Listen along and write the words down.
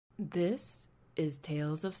This is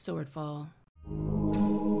Tales of Swordfall.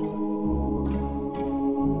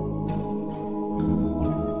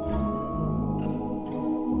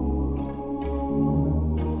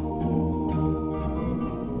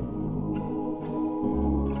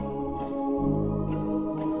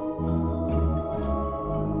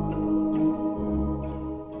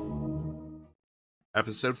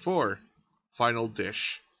 Episode 4, Final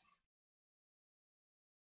Dish.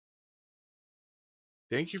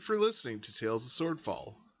 Thank you for listening to Tales of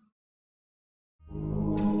Swordfall.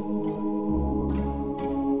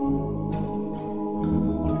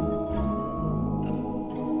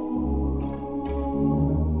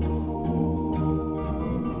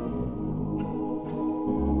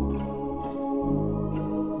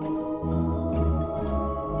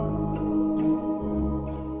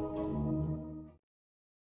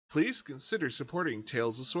 Please consider supporting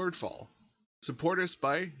Tales of Swordfall. Support us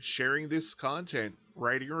by sharing this content,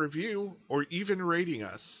 writing a review, or even rating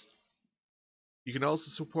us. You can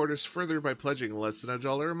also support us further by pledging less than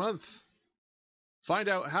 $1 a month. Find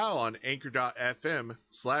out how on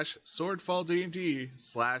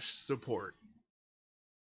anchor.fm/swordfalldnd/support.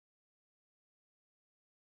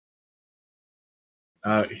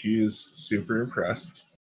 He is super impressed.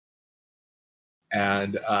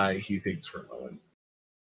 And he thinks for a moment.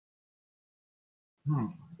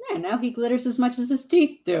 Yeah, now he glitters as much as his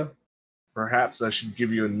teeth do. Perhaps I should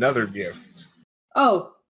give you another gift.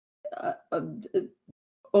 Oh,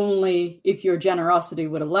 only if your generosity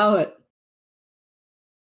would allow it.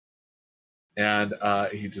 And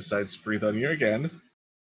he decides to breathe on you again.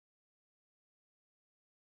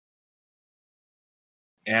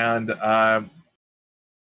 And, oh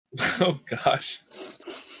gosh.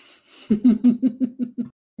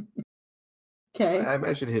 Okay. I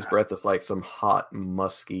imagine his breath is like some hot,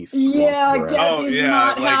 musky swamp Yeah, breath. Gabby's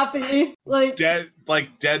not happy. Dead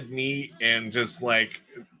meat and just like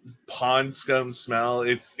pond scum smell.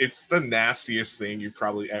 It's the nastiest thing you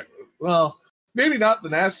probably ever. Well, maybe not the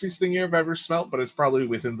nastiest thing you've ever smelt, but it's probably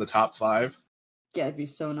within the top 5.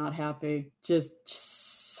 Gabby's so not happy. Just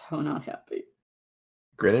so not happy.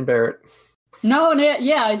 Grin and bear it. No,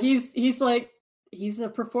 yeah, he's like, he's a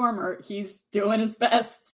performer. He's doing his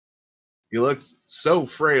best. You look so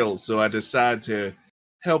frail, so I decided to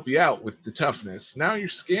help you out with the toughness. Now your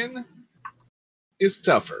skin is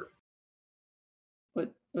tougher.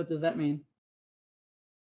 What does that mean?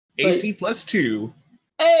 AC +2.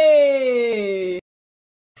 Hey!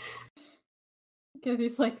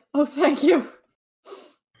 Gabby's like, oh, thank you.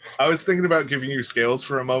 I was thinking about giving you scales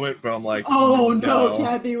for a moment, but I'm like, oh no,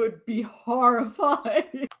 Gabby would be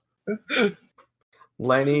horrified.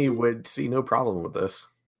 Lenny would see no problem with this.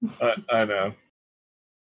 I know.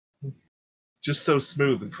 Just so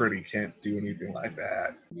smooth and pretty, can't do anything like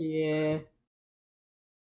that. Yeah.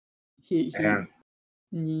 He and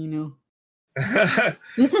you know.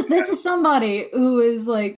 This is somebody who is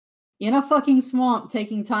like in a fucking swamp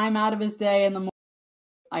taking time out of his day in the morning.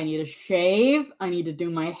 I need a shave. I need to do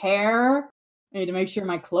my hair. I need to make sure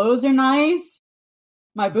my clothes are nice.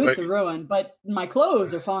 My boots are ruined, but my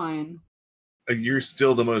clothes are fine. You're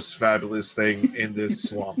still the most fabulous thing in this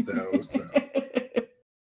swamp, though. So.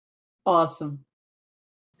 Awesome.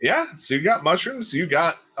 Yeah, so you got mushrooms. You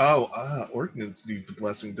got Ordnance needs a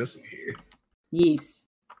blessing, doesn't he? Yes.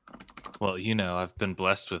 Well, you know, I've been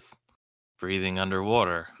blessed with breathing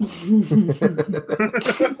underwater.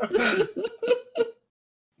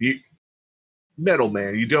 Metal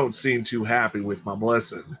Man, you don't seem too happy with my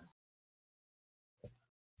blessing.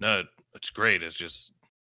 No, it's great. It's just,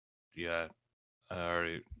 yeah. I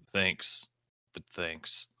already thanks.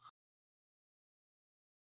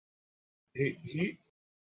 He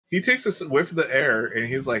takes a whiff of the air and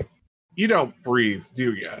he's like, "You don't breathe,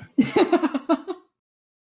 do ya?"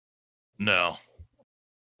 No,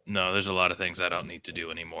 there's a lot of things I don't need to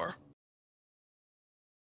do anymore.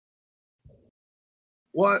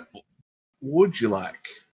 What would you like?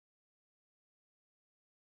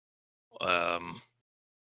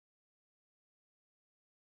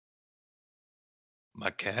 My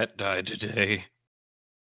cat died today.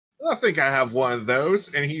 I think I have one of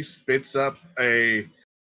those. And he spits up a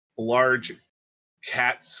large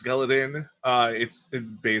cat skeleton. It's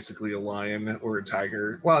basically a lion or a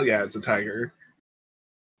tiger. Well, yeah, it's a tiger.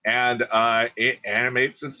 And it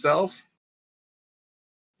animates itself.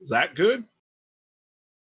 Is that good?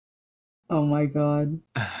 Oh my god.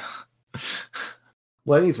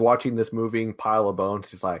 Lenny's watching this moving pile of bones.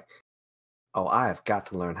 He's like, oh, I have got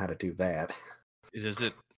to learn how to do that. Is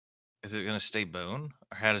it going to stay bone?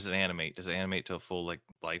 Or how does it animate? Does it animate to a full, like,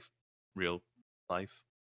 life? Real life?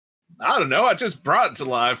 I don't know. I just brought it to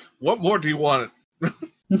life. What more do you want?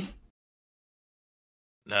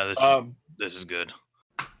 No, this is good.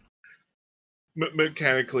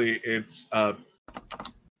 Mechanically, it's a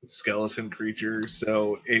skeleton creature,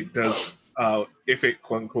 so it does. If it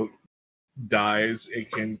quote unquote dies,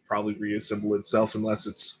 it can probably reassemble itself unless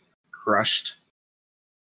it's crushed.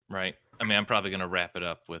 Right. I mean, I'm probably gonna wrap it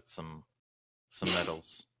up with some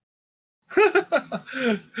metals.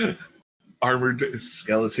 Armored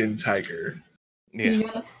skeleton tiger.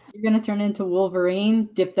 Yeah. You're gonna turn into Wolverine,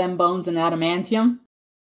 dip them bones in adamantium.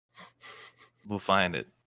 We'll find it.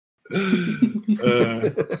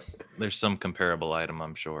 There's some comparable item,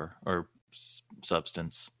 I'm sure, or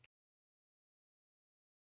substance.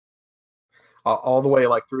 All the way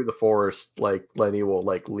like through the forest, like Lenny will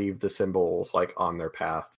like leave the symbols like on their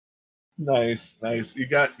path. Nice. You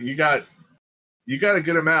got a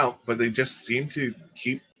good amount, but they just seem to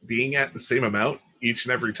keep being at the same amount each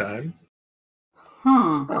and every time.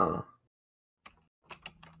 Huh.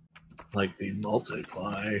 Like they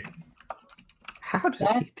multiply. How does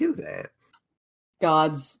he do that?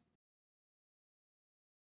 Gods.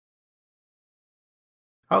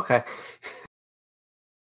 Okay.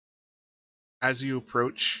 As you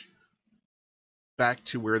approach back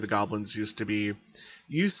to where the goblins used to be,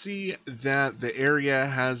 you see that the area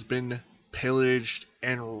has been pillaged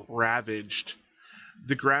and ravaged.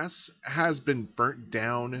 The grass has been burnt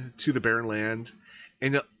down to the barren land,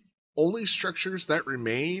 and the only structures that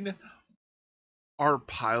remain are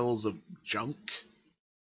piles of junk.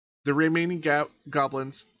 The remaining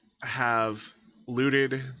goblins have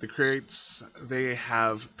looted the crates, they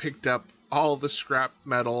have picked up all the scrap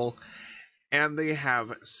metal, and they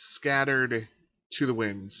have scattered to the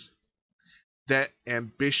winds. That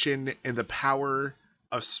ambition and the power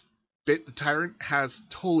of Spit the Tyrant has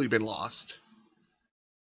totally been lost.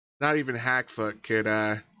 Not even Hackfoot could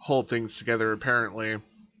hold things together, apparently.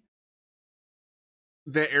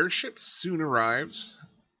 The airship soon arrives,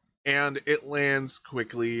 and it lands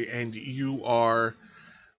quickly, and you are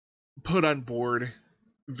put on board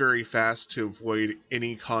very fast to avoid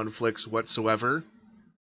any conflicts whatsoever.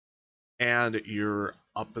 And you're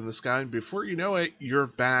up in the sky, and before you know it, you're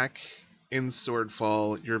back in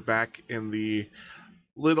Swordfall. You're back in the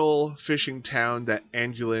little fishing town that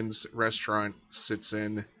Andulin's restaurant sits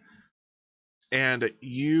in. And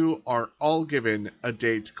you are all given a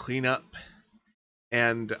day to clean up,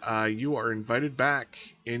 and you are invited back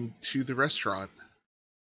into the restaurant.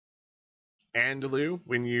 Andalou,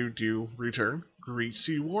 when you do return, greets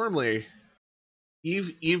you warmly.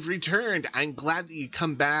 You've returned. I'm glad that you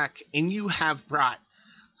come back, and you have brought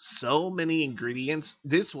so many ingredients.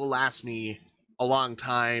 This will last me a long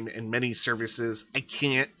time and many services. I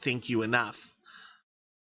can't thank you enough.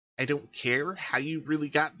 I don't care how you really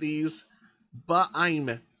got these, but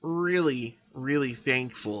I'm really, really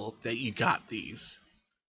thankful that you got these.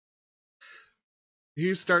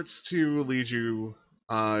 He starts to lead you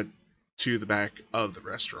to the back of the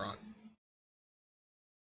restaurant.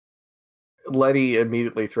 Letty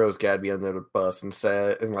immediately throws Gadby under the bus and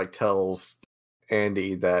tells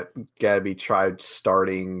Andy that Gadby tried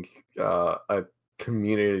starting a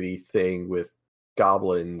community thing with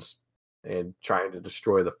goblins and trying to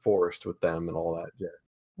destroy the forest with them and all that. Yeah.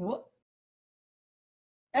 What?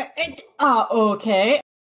 Okay.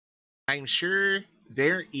 I'm sure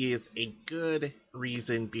there is a good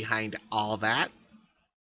reason behind all that.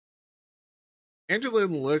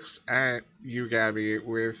 Angelin looks at you, Gabby,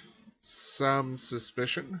 with some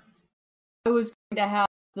suspicion. I was going to have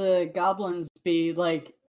the goblins be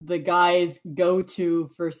like the guys go-to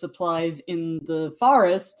for supplies in the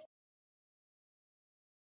forest.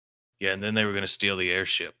 Yeah, and then they were going to steal the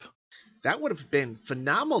airship. That would have been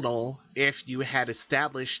phenomenal if you had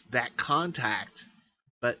established that contact,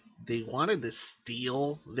 but they wanted to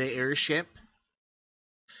steal the airship.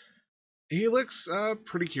 He looks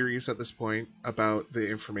pretty curious at this point about the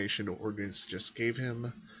information Ordnance just gave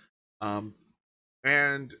him.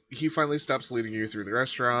 And he finally stops leading you through the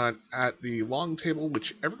restaurant at the long table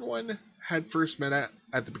which everyone had first met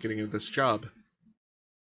at the beginning of this job.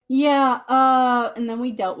 Yeah, and then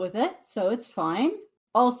we dealt with it, so it's fine.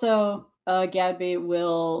 Also, Gabby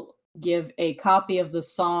will give a copy of the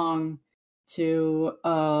song to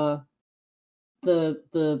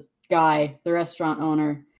the guy, the restaurant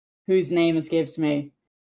owner, whose name escapes me.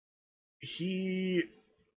 He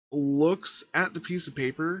looks at the piece of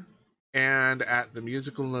paper and at the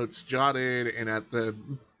musical notes jotted and at the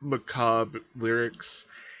macabre lyrics,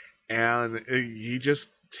 and he just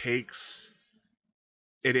takes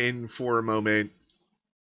it in for a moment.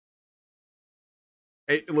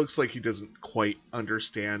 It looks like he doesn't quite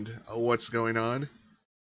understand what's going on.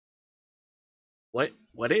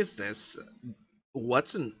 What is this?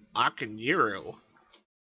 What's an Akaniru?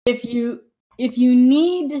 If you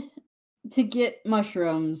need to get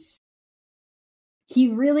mushrooms, he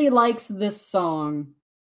really likes this song.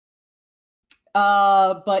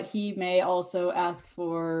 But he may also ask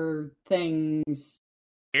for things.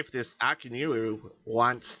 If this Akaniru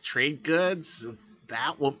wants trade goods,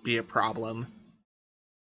 that won't be a problem.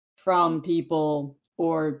 From people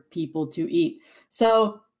or people to eat.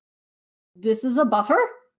 So this is a buffer.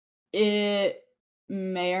 It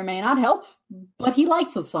may or may not help, but he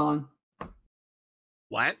likes the song.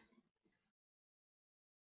 What?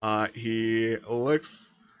 He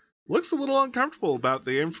looks a little uncomfortable about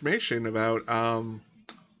the information about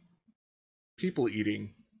people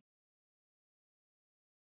eating.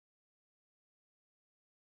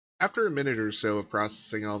 After a minute or so of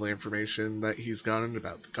processing all the information that he's gotten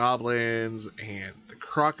about the goblins and the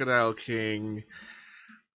Crocodile King,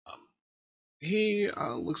 he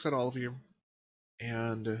looks at all of you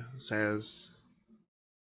and says,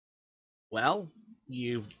 well,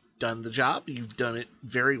 you've done the job. You've done it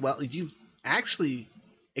very well. You've actually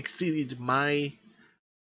exceeded my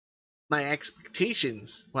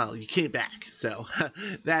expectations. Well, you came back, so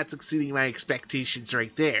that's exceeding my expectations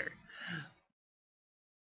right there.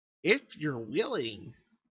 If you're willing,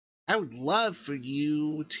 I would love for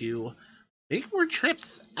you to make more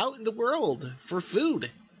trips out in the world for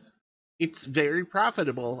food. It's very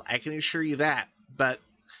profitable, I can assure you that, but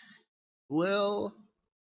we'll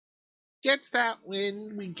get to that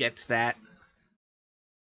when we get to that.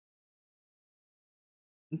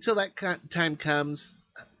 Until that time comes,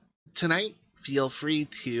 tonight, feel free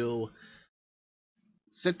to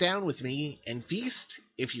sit down with me and feast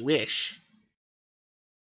if you wish.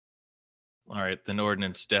 All right, then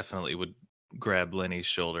Ordnance definitely would grab Lenny's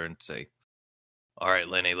shoulder and say, all right,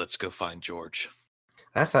 Lenny, let's go find George.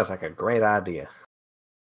 That sounds like a great idea.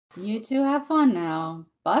 You two have fun now.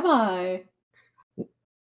 Bye-bye.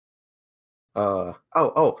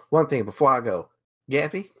 One thing before I go.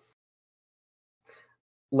 Gabby?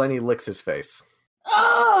 Lenny licks his face.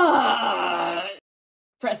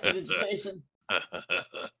 Prestidigitation.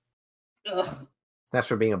 Ugh. That's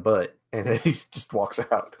for being a butt. And then he just walks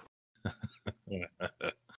out.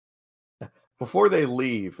 Before they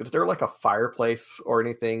leave, is there like a fireplace or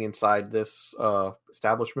anything inside this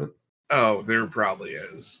establishment? Oh, there probably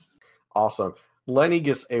is. Awesome. Lenny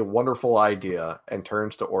gets a wonderful idea and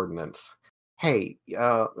turns to Ordnance. Hey,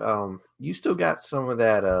 you still got some of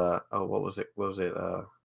that what was it?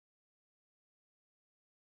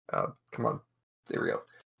 Come on. There we go.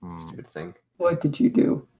 Stupid thing. What did you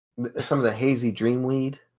do? Some of the hazy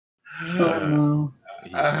dreamweed. Oh no.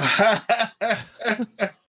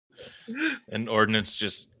 And Ordnance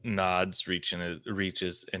just nods,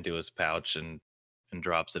 reaches into his pouch and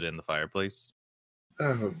drops it in the fireplace.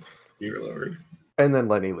 Oh, dear Lord. And then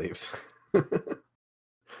Lenny leaves.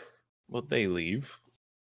 Well, they leave.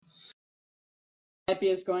 Epi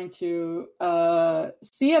is going to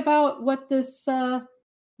see about what this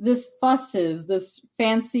fuss is, this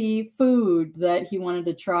fancy food that he wanted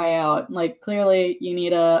to try out. Like, clearly you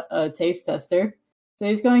need a taste tester. So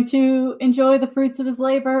he's going to enjoy the fruits of his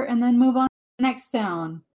labor and then move on to the next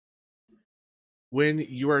town. When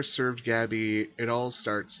you are served, Gabby, it all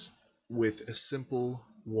starts with a simple,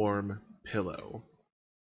 warm pillow.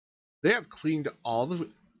 They have cleaned all the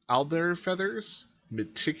owlbear feathers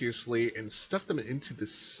meticulously and stuffed them into the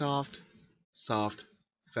soft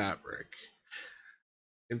fabric.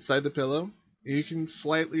 Inside the pillow, you can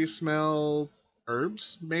slightly smell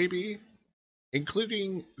herbs, maybe,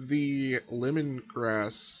 including the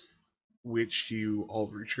lemongrass, which you all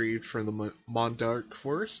retrieved from the Mondark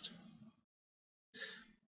Forest.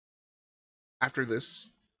 After this,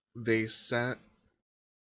 they set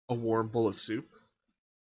a warm bowl of soup,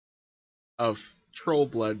 of troll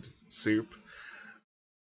blood soup,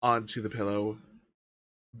 onto the pillow.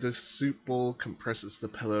 The soup bowl compresses the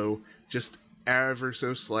pillow just ever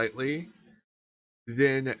so slightly.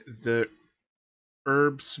 Then the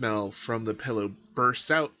herb smell from the pillow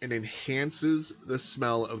bursts out and enhances the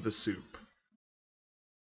smell of the soup.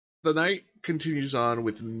 The night continues on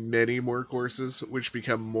with many more courses, which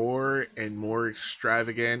become more and more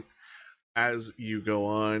extravagant as you go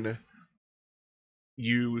on.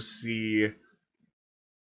 You see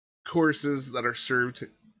courses that are served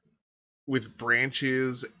with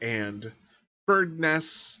branches and bird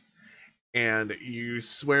nests, and you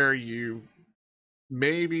swear you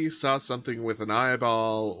maybe saw something with an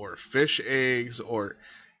eyeball or fish eggs or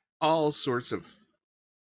all sorts of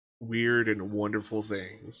weird and wonderful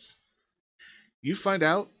things. You find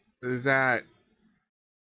out that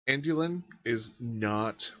Endulin is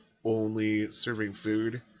not only serving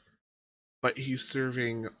food, but he's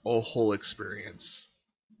serving a whole experience.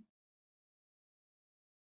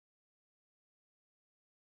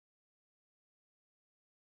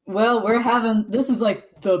 Well, this is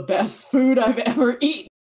like the best food I've ever eaten.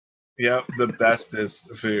 Yep, the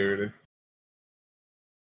bestest food.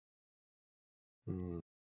 Hmm.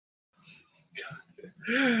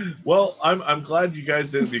 Well, I'm glad you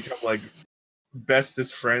guys didn't become like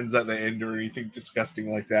bestest friends at the end or anything disgusting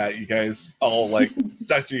like that. You guys all like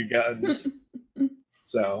stuck to your guns.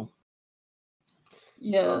 So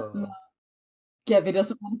Yeah. Oh. No. Gabby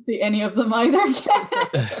doesn't want to see any of them either.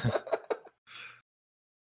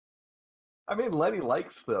 I mean, Lenny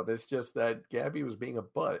likes them. It's just that Gabby was being a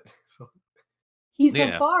butt. So He's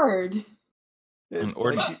Yeah. a bard. it's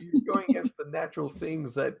Or- like you're going against the natural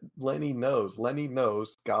things that Lenny knows. Lenny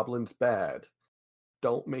knows goblins bad.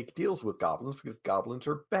 Don't make deals with goblins because goblins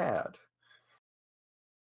are bad.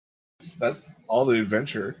 that's all the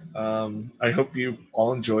adventure. I hope you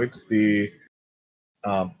all enjoyed the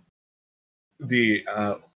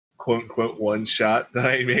quote unquote one shot that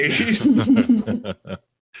I made.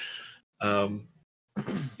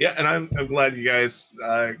 Yeah, and I'm glad you guys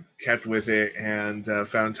kept with it and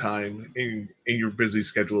found time in your busy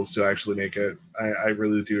schedules to actually make it. I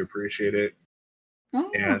really do appreciate it. Oh.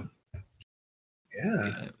 And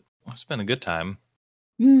yeah, Well, it's been a good time.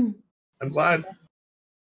 Hmm. I'm glad.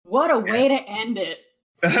 What a way to end it.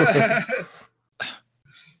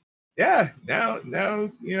 Yeah, now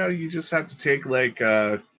you just have to take like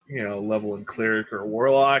level in cleric or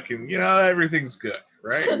warlock, and everything's good,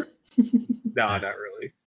 right? No, not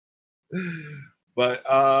really. But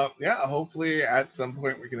yeah, hopefully at some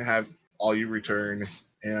point we can have all you return,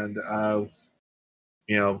 and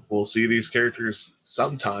we'll see these characters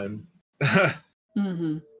sometime.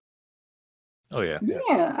 Mm-hmm. Oh yeah.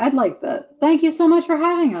 Yeah, I'd like that. Thank you so much for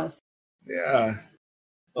having us. Yeah.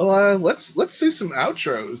 Well, let's do some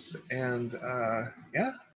outros, and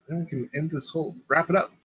yeah, then we can wrap it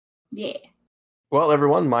up. Yeah. Well,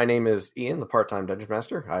 everyone, my name is Ian, the part-time Dungeon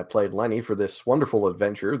Master. I played Lenny for this wonderful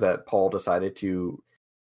adventure that Paul decided to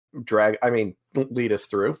lead us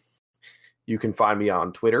through. You can find me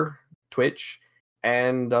on Twitter, Twitch,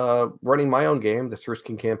 and running my own game, the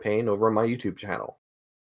Surskin Campaign, over on my YouTube channel.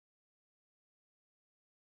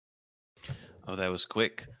 Oh, that was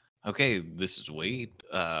quick. Okay, this is Wade.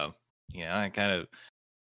 I kind of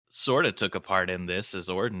sort of took a part in this as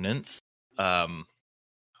Ordnance.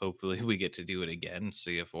 Hopefully we get to do it again,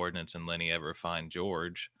 see if Ordnance and Lenny ever find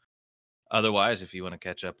George. Otherwise, if you want to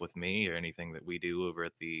catch up with me or anything that we do over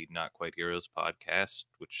at the Not Quite Heroes podcast,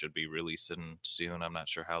 which should be releasing soon, I'm not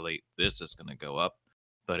sure how late this is going to go up,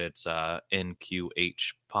 but it's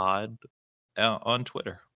NQH Pod on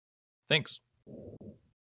Twitter. Thanks.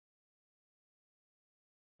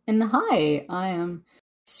 And hi, I am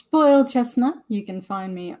Spoiled Chestnut. You can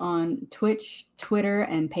find me on Twitch, Twitter,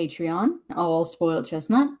 and Patreon, all Spoiled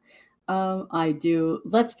Chestnut. I do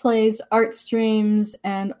Let's Plays, art streams,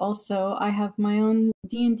 and also I have my own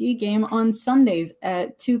D&D game on Sundays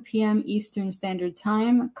at 2 p.m. Eastern Standard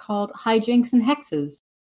Time called Hijinks and Hexes.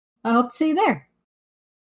 I hope to see you there.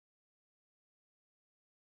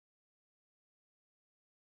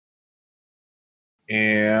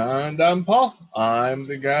 And I'm Paul. I'm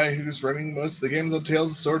the guy who's running most of the games on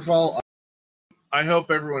Tales of Swordfall. I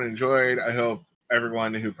hope everyone enjoyed. I hope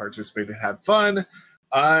everyone who participated had fun.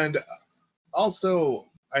 And also,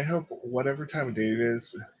 I hope whatever time of day it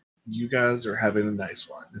is, you guys are having a nice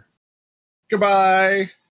one. Goodbye!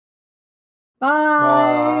 Bye!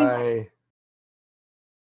 Bye.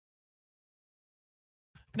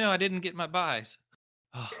 No, I didn't get my buys.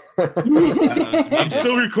 Oh, I'm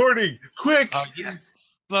still recording! Quick! yes.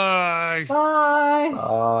 Bye. Bye!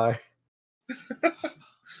 Bye.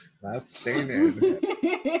 Not staying in.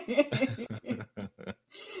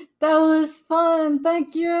 That was fun.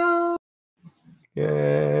 Thank you.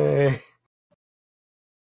 Yay.